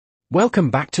Welcome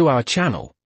back to our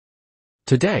channel.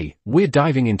 Today, we're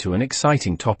diving into an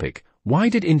exciting topic. Why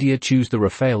did India choose the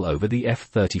Rafale over the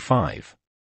F-35?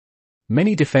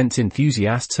 Many defense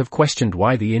enthusiasts have questioned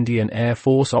why the Indian Air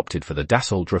Force opted for the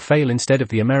Dassault Rafale instead of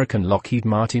the American Lockheed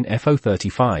Martin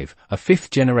F-35, a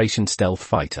fifth-generation stealth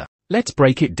fighter. Let's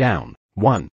break it down.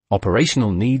 1.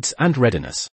 Operational needs and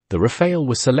readiness. The Rafale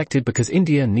was selected because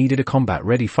India needed a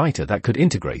combat-ready fighter that could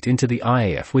integrate into the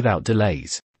IAF without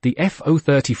delays. The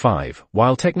F-35,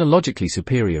 while technologically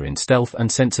superior in stealth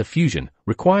and sensor fusion,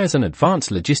 requires an advanced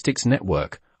logistics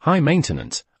network, high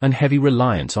maintenance, and heavy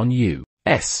reliance on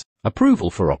U.S.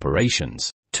 approval for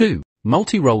operations. 2.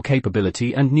 Multi-role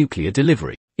capability and nuclear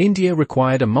delivery. India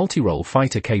required a multi-role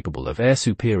fighter capable of air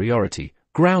superiority,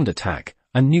 ground attack,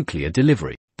 and nuclear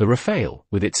delivery. The Rafale,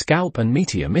 with its Scalp and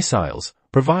Meteor missiles,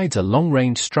 provides a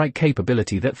long-range strike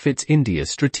capability that fits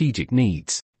India's strategic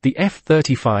needs. The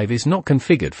F-35 is not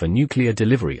configured for nuclear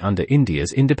delivery under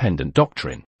India's independent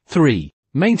doctrine. 3.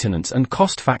 Maintenance and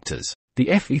cost factors. The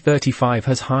F-35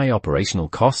 has high operational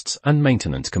costs and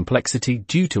maintenance complexity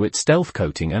due to its stealth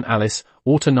coating and ALICE,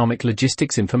 Autonomic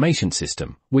Logistics Information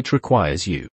System, which requires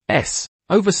U.S.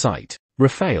 oversight.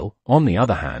 Rafale, on the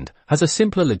other hand, has a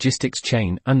simpler logistics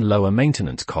chain and lower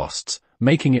maintenance costs,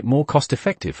 making it more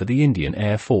cost-effective for the Indian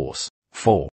Air Force.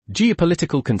 4.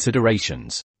 Geopolitical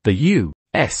considerations. The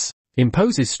U.S.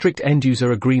 imposes strict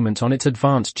end-user agreements on its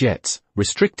advanced jets,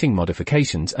 restricting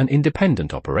modifications and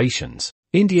independent operations.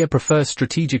 India prefers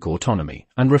strategic autonomy,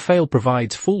 and Rafale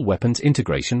provides full weapons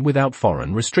integration without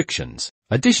foreign restrictions.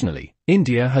 Additionally,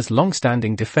 India has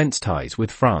long-standing defense ties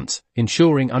with France,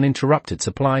 ensuring uninterrupted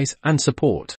supplies and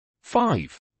support.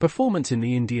 5. Performance in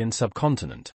the Indian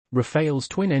subcontinent. Rafale's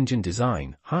twin-engine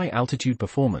design, high-altitude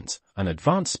performance, and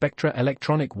advanced Spectra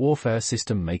electronic warfare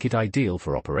system make it ideal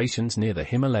for operations near the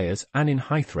Himalayas and in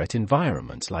high-threat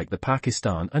environments like the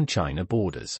Pakistan and China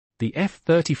borders. The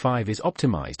F-35 is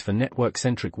optimized for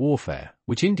network-centric warfare,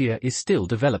 which India is still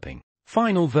developing.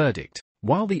 Final verdict.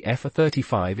 While the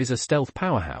F-35 is a stealth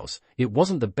powerhouse, it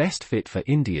wasn't the best fit for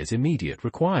India's immediate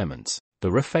requirements. The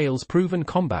Rafale's proven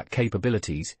combat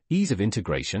capabilities, ease of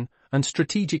integration, and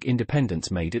strategic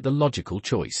independence made it the logical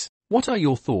choice. What are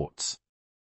your thoughts?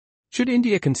 Should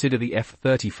India consider the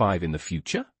F-35 in the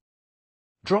future?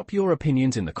 Drop your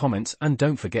opinions in the comments and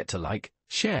don't forget to like,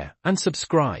 share, and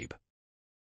subscribe.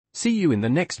 See you in the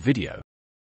next video.